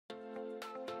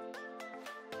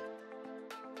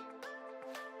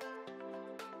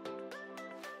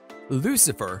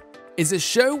Lucifer is a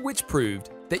show which proved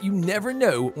that you never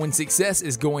know when success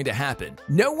is going to happen.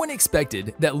 No one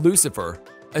expected that Lucifer,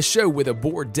 a show with a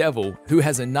bored devil who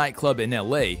has a nightclub in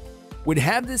LA, would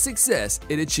have the success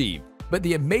it achieved. But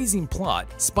the amazing plot,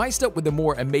 spiced up with a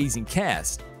more amazing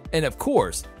cast, and of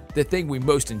course, the thing we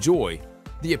most enjoy,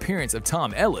 the appearance of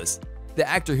Tom Ellis, the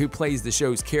actor who plays the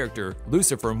show's character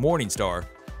Lucifer Morningstar,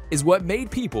 is what made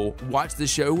people watch the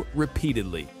show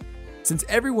repeatedly. Since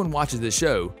everyone watches the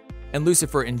show, and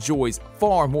Lucifer enjoys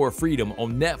far more freedom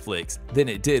on Netflix than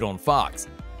it did on Fox,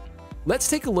 let's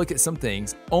take a look at some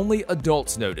things only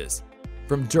adults notice,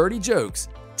 from dirty jokes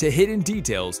to hidden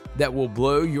details that will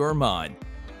blow your mind.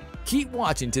 Keep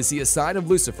watching to see a side of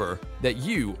Lucifer that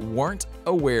you weren't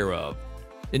aware of.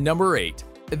 And number 8,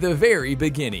 the very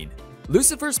beginning.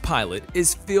 Lucifer's pilot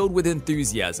is filled with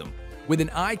enthusiasm, with an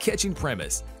eye-catching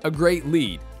premise, a great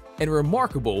lead, and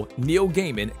remarkable Neil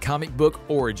Gaiman comic book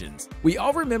origins. We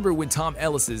all remember when Tom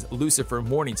Ellis's Lucifer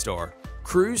Morningstar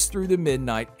cruised through the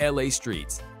midnight LA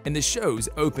streets in the show's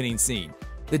opening scene.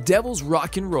 The devil's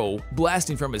rock and roll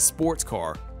blasting from his sports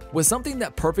car was something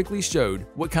that perfectly showed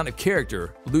what kind of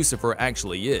character Lucifer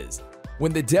actually is.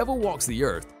 When the devil walks the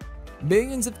earth,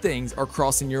 millions of things are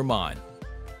crossing your mind.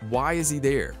 Why is he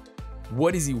there?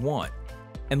 What does he want?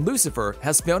 And Lucifer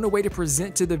has found a way to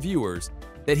present to the viewers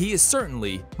that he is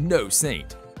certainly no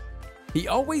saint. He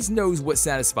always knows what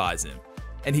satisfies him,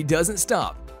 and he doesn't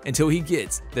stop until he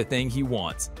gets the thing he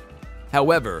wants.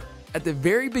 However, at the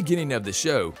very beginning of the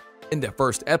show, in the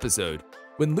first episode,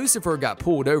 when Lucifer got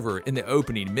pulled over in the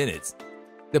opening minutes,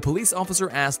 the police officer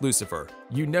asked Lucifer,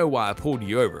 "You know why I pulled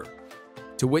you over?"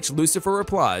 To which Lucifer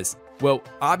replies, "Well,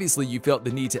 obviously you felt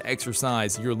the need to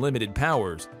exercise your limited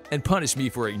powers and punish me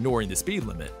for ignoring the speed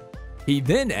limit." He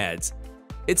then adds,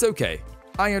 "It's okay,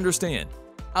 I understand.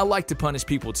 I like to punish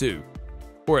people too.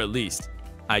 Or at least,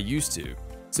 I used to."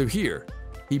 So here,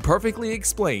 he perfectly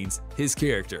explains his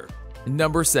character.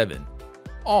 Number 7,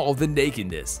 all the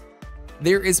nakedness.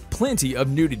 There is plenty of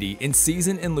nudity in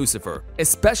season in Lucifer,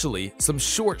 especially some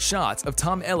short shots of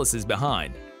Tom Ellis's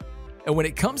behind. And when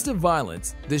it comes to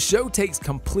violence, the show takes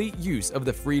complete use of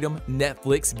the freedom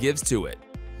Netflix gives to it.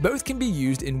 Both can be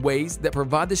used in ways that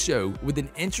provide the show with an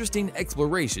interesting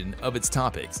exploration of its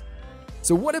topics.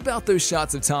 So what about those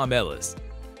shots of Tom Ellis?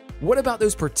 What about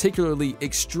those particularly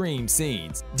extreme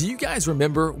scenes? Do you guys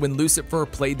remember when Lucifer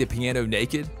played the piano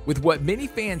naked, with what many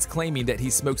fans claiming that he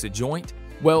smokes a joint?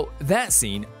 Well, that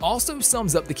scene also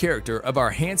sums up the character of our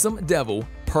handsome devil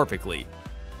perfectly.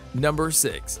 Number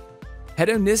 6,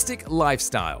 hedonistic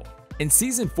lifestyle. In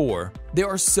Season 4, there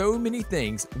are so many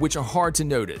things which are hard to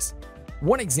notice.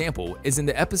 One example is in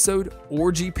the episode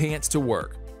Orgy Pants to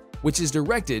Work, which is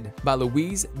directed by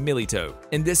Louise Milito.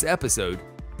 In this episode,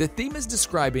 the theme is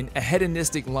describing a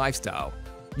hedonistic lifestyle,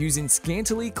 using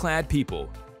scantily clad people,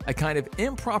 a kind of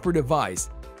improper device,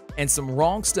 and some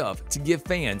wrong stuff to give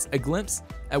fans a glimpse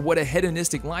at what a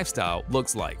hedonistic lifestyle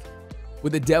looks like,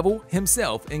 with the devil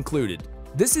himself included.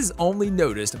 This is only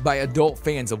noticed by adult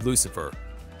fans of Lucifer,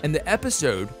 and the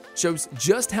episode shows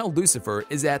just how Lucifer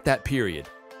is at that period,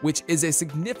 which is a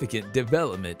significant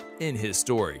development in his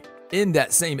story. In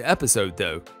that same episode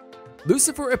though,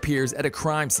 Lucifer appears at a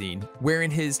crime scene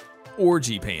wearing his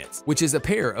orgy pants, which is a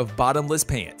pair of bottomless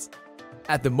pants.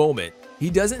 At the moment, he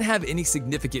doesn't have any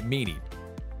significant meaning,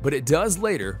 but it does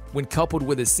later when coupled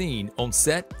with a scene on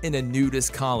set in a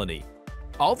nudist colony.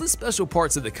 All the special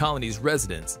parts of the colony's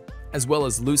residents, as well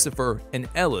as Lucifer and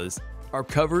Ellis, are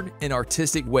covered in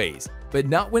artistic ways, but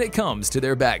not when it comes to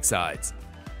their backsides.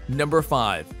 Number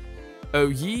 5, O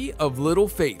ye of little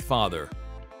faith, Father.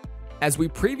 As we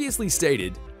previously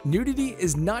stated, nudity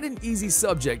is not an easy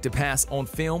subject to pass on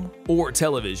film or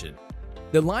television.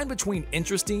 The line between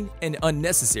interesting and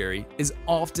unnecessary is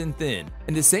often thin,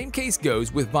 and the same case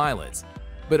goes with violence.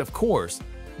 But of course,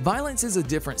 violence is a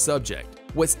different subject.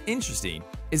 What's interesting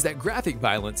is that graphic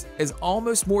violence is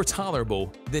almost more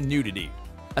tolerable than nudity.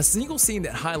 A single scene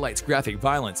that highlights graphic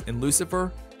violence in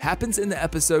Lucifer happens in the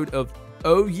episode of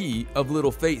O Ye of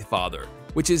Little Faith, Father,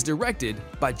 which is directed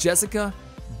by Jessica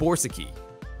Borsicki.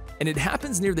 And it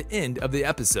happens near the end of the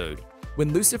episode,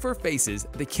 when Lucifer faces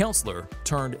the counselor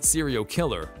turned serial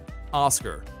killer,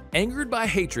 Oscar. Angered by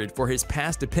hatred for his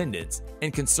past dependents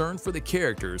and concern for the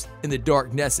characters in the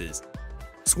dark nesses,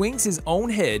 swings his own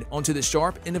head onto the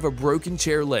sharp end of a broken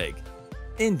chair leg,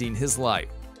 ending his life.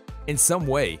 In some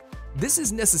way, this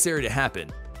is necessary to happen,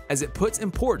 as it puts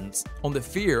importance on the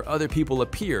fear other people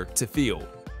appear to feel.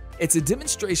 It's a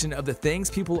demonstration of the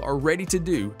things people are ready to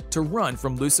do to run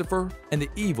from Lucifer and the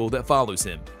evil that follows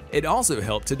him. It also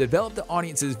helped to develop the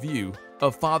audience's view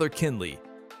of Father Kinley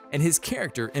and his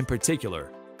character in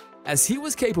particular. as he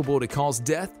was capable to cause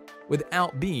death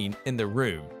without being in the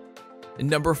room.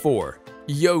 Number 4.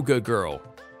 Yoga Girl.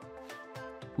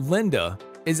 Linda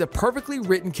is a perfectly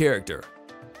written character.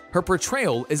 Her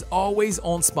portrayal is always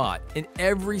on spot in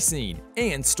every scene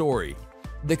and story.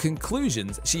 The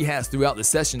conclusions she has throughout the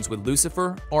sessions with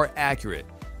Lucifer are accurate,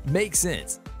 make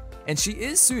sense, and she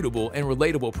is suitable and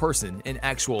relatable person in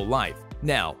actual life.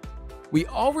 Now, we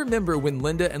all remember when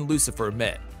Linda and Lucifer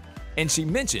met, and she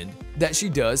mentioned that she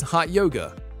does hot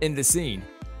yoga. In the scene,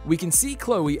 we can see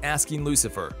Chloe asking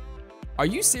Lucifer, "Are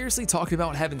you seriously talking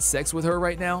about having sex with her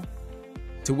right now?"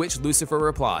 To which Lucifer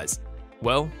replies,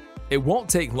 "Well, it won't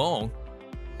take long."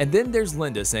 And then there's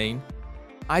Linda saying,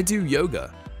 "I do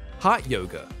yoga, hot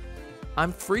yoga.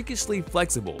 I'm freakishly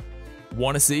flexible.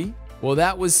 Want to see?" Well,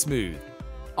 that was smooth.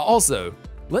 Also,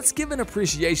 let's give an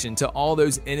appreciation to all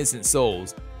those innocent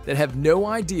souls that have no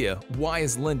idea why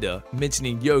is Linda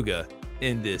mentioning yoga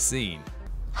in this scene.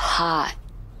 Hot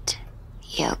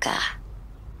yoga.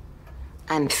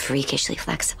 I'm freakishly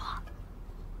flexible.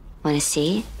 Want to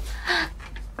see?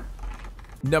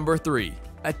 Number 3.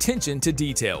 Attention to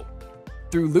detail.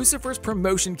 Through Lucifer's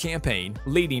promotion campaign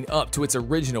leading up to its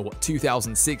original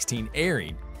 2016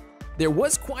 airing, there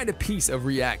was quite a piece of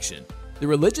reaction. The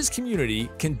religious community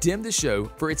condemned the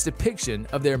show for its depiction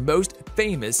of their most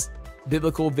famous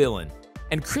biblical villain,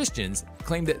 and Christians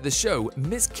claimed that the show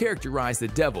mischaracterized the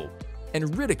devil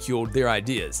and ridiculed their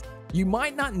ideas. You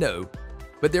might not know,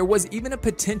 but there was even a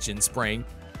petition sprang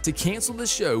to cancel the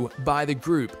show by the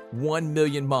group 1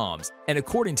 Million Moms, and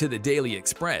according to the Daily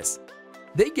Express,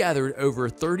 they gathered over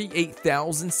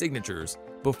 38,000 signatures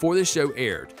before the show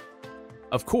aired.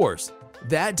 Of course,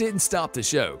 that didn't stop the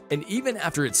show, and even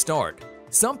after its start,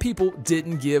 some people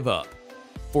didn't give up.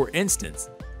 For instance,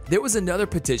 there was another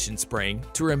petition sprang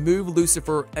to remove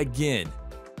Lucifer again,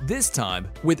 this time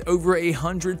with over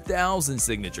 100,000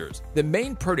 signatures. The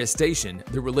main protestation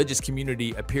the religious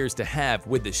community appears to have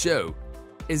with the show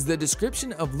is the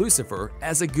description of Lucifer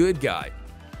as a good guy.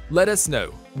 Let us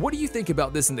know, what do you think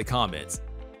about this in the comments?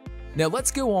 Now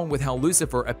let's go on with how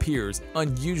Lucifer appears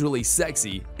unusually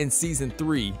sexy in Season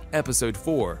 3, Episode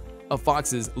 4 of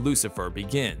Fox's Lucifer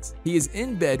Begins. He is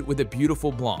in bed with a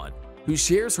beautiful blonde who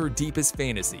shares her deepest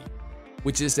fantasy,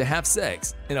 which is to have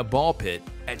sex in a ball pit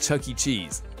at Chuck E.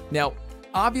 Cheese. Now,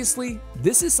 obviously,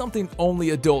 this is something only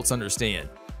adults understand,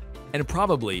 and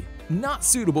probably not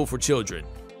suitable for children,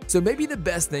 so maybe the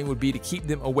best thing would be to keep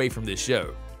them away from this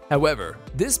show. However,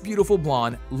 this beautiful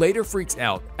blonde later freaks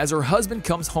out as her husband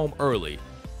comes home early,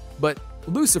 but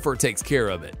Lucifer takes care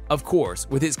of it. Of course,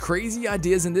 with his crazy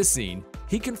ideas in this scene,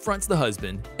 he confronts the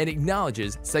husband and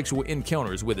acknowledges sexual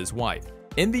encounters with his wife.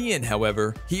 In the end,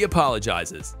 however, he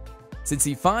apologizes, since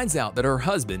he finds out that her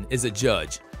husband is a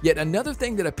judge. Yet another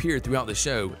thing that appeared throughout the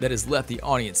show that has left the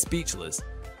audience speechless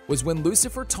was when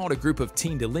Lucifer taught a group of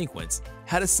teen delinquents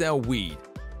how to sell weed.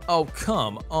 Oh,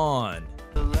 come on.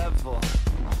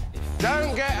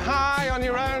 Don't get high on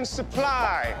your own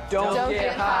supply. Don't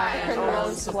get high on your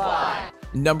own supply.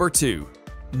 Number 2.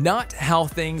 Not how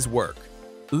things work.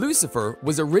 Lucifer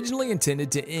was originally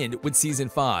intended to end with Season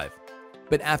 5,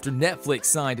 but after Netflix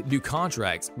signed new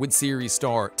contracts with series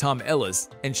star Tom Ellis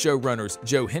and showrunners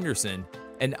Joe Henderson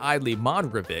and Idley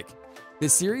Modrovic, the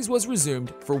series was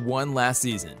resumed for one last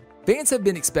season. Fans have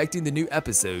been expecting the new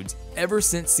episodes ever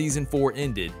since Season 4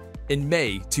 ended in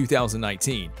May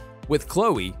 2019, with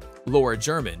Chloe, Laura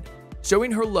German,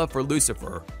 showing her love for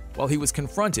Lucifer while he was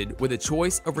confronted with a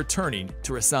choice of returning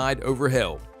to reside over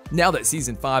hell. Now that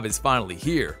Season 5 is finally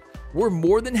here, we're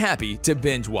more than happy to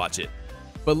binge watch it.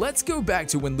 But let's go back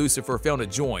to when Lucifer found a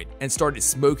joint and started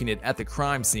smoking it at the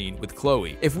crime scene with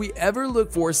Chloe. If we ever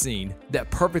look for a scene that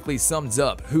perfectly sums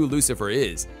up who Lucifer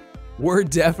is, we're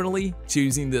definitely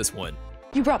choosing this one.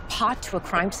 You brought pot to a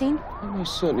crime scene? You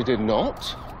certainly did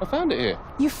not. I found it here.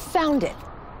 You found it.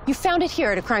 You found it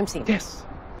here at a crime scene? Yes.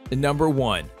 Number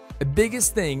 1. The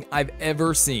biggest thing I've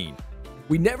ever seen.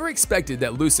 We never expected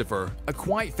that Lucifer, a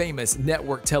quite famous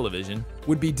network television,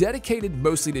 would be dedicated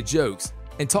mostly to jokes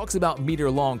and talks about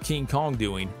meter-long King Kong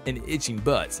doing and itching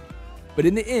butts. But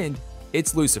in the end,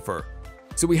 it's Lucifer,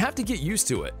 so we have to get used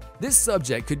to it. This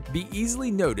subject could be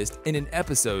easily noticed in an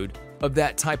episode of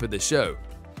that type of the show,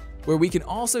 where we can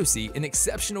also see an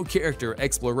exceptional character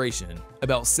exploration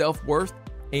about self-worth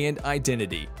and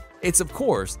identity. It's of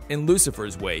course, in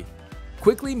Lucifer's way,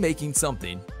 quickly making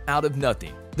something out of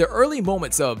nothing. The early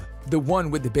moments of The One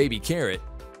with the Baby Carrot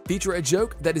feature a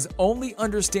joke that is only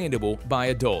understandable by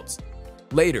adults.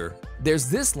 Later, there's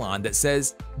this line that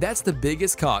says, "That's the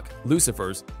biggest cock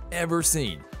Lucifer's ever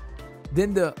seen."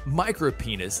 Then the micro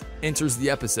penis enters the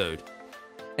episode,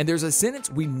 and there's a sentence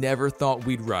we never thought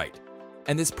we'd write.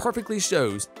 and this perfectly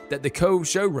shows that the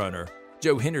co-showrunner,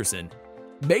 Joe Henderson,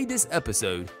 made this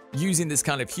episode using this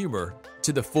kind of humor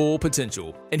to the full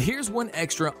potential. And here's one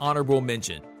extra honorable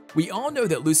mention. We all know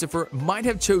that Lucifer might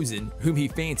have chosen whom he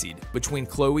fancied between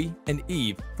Chloe and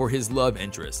Eve for his love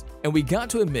interest. And we got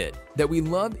to admit that we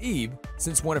love Eve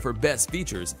since one of her best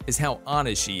features is how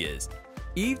honest she is.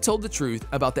 Eve told the truth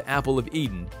about the apple of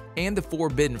Eden, and the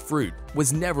forbidden fruit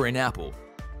was never an apple.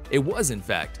 It was, in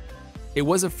fact. It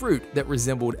was a fruit that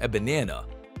resembled a banana.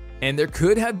 And there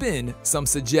could have been some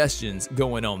suggestions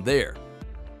going on there.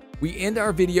 We end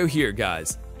our video here,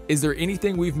 guys. Is there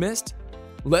anything we've missed?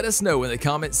 Let us know in the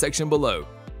comment section below.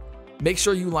 Make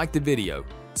sure you like the video,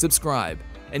 subscribe,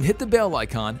 and hit the bell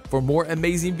icon for more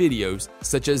amazing videos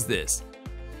such as this.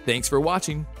 Thanks for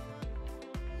watching.